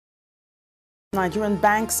Nigerian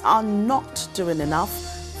banks are not doing enough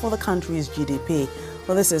for the country's GDP.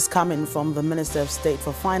 Well, this is coming from the Minister of State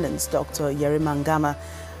for Finance, Dr. Yerima Ngama.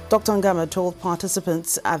 Dr. Ngama told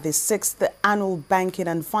participants at the 6th Annual Banking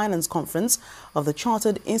and Finance Conference of the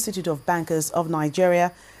Chartered Institute of Bankers of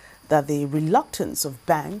Nigeria that the reluctance of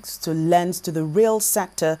banks to lend to the real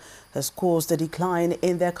sector has caused a decline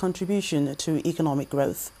in their contribution to economic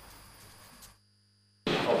growth.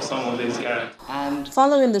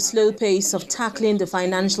 Following the slow pace of tackling the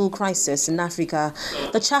financial crisis in Africa,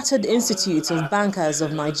 the Chartered Institute of Bankers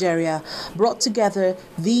of Nigeria brought together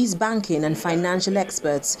these banking and financial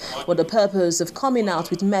experts with the purpose of coming out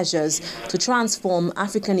with measures to transform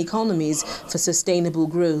African economies for sustainable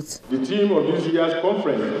growth. The theme of this year's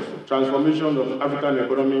conference, Transformation of African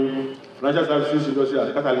Economy, Financial Services Industry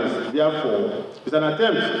as Catalyst, therefore, is an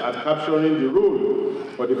attempt at capturing the role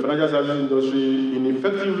for the financial services industry in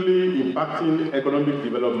effectively impacting economic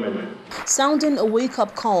development. Sounding a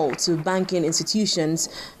wake-up call to banking institutions,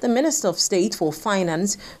 the Minister of State for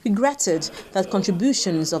Finance regretted that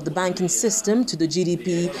contributions of the banking system to the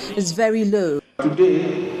GDP is very low.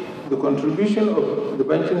 Today, the contribution of the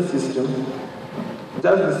banking system, just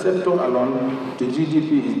the sector alone, to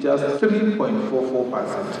GDP is just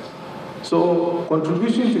 3.44%. So,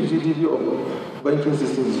 contribution to GDP of banking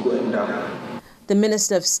system is going down. The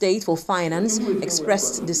Minister of State for Finance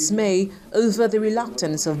expressed dismay over the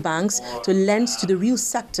reluctance of banks to lend to the real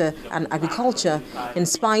sector and agriculture in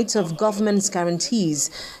spite of government's guarantees,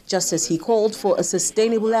 just as he called for a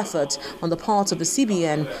sustainable effort on the part of the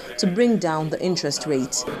CIBN to bring down the interest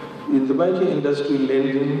rate. In the banking industry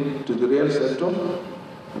lending to the real sector,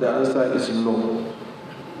 the answer is no.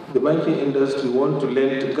 The banking industry wants to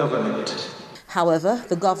lend to government. However,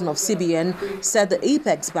 the governor of CIBN said the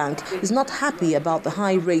Apex Bank is not happy about the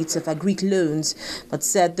high rates of agric loans, but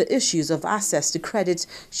said the issues of access to credit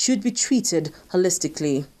should be treated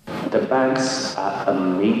holistically. The banks are a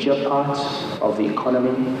major part of the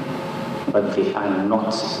economy, but they are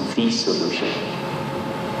not the solution.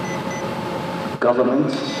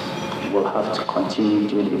 Government will have to continue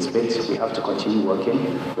doing its bit. We have to continue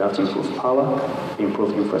working. We have to improve power,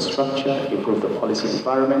 improve infrastructure, improve the policy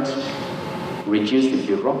environment, reduce the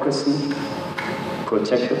bureaucracy,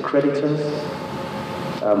 protect the creditors,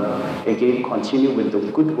 again, continue with the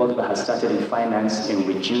good work that has started in finance in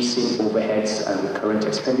reducing overheads and recurrent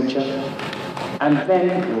expenditure, and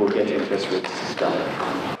then we will get interest rates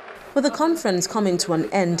down. With the conference coming to an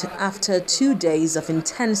end after 2 days of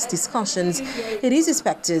intense discussions, it is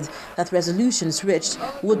expected that resolutions reached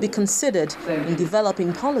would be considered in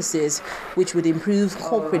developing policies which would improve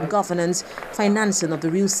corporate governance, financing of the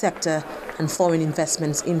real sector, and foreign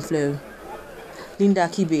investments inflow. Linda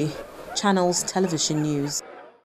Kibe, Channels Television News.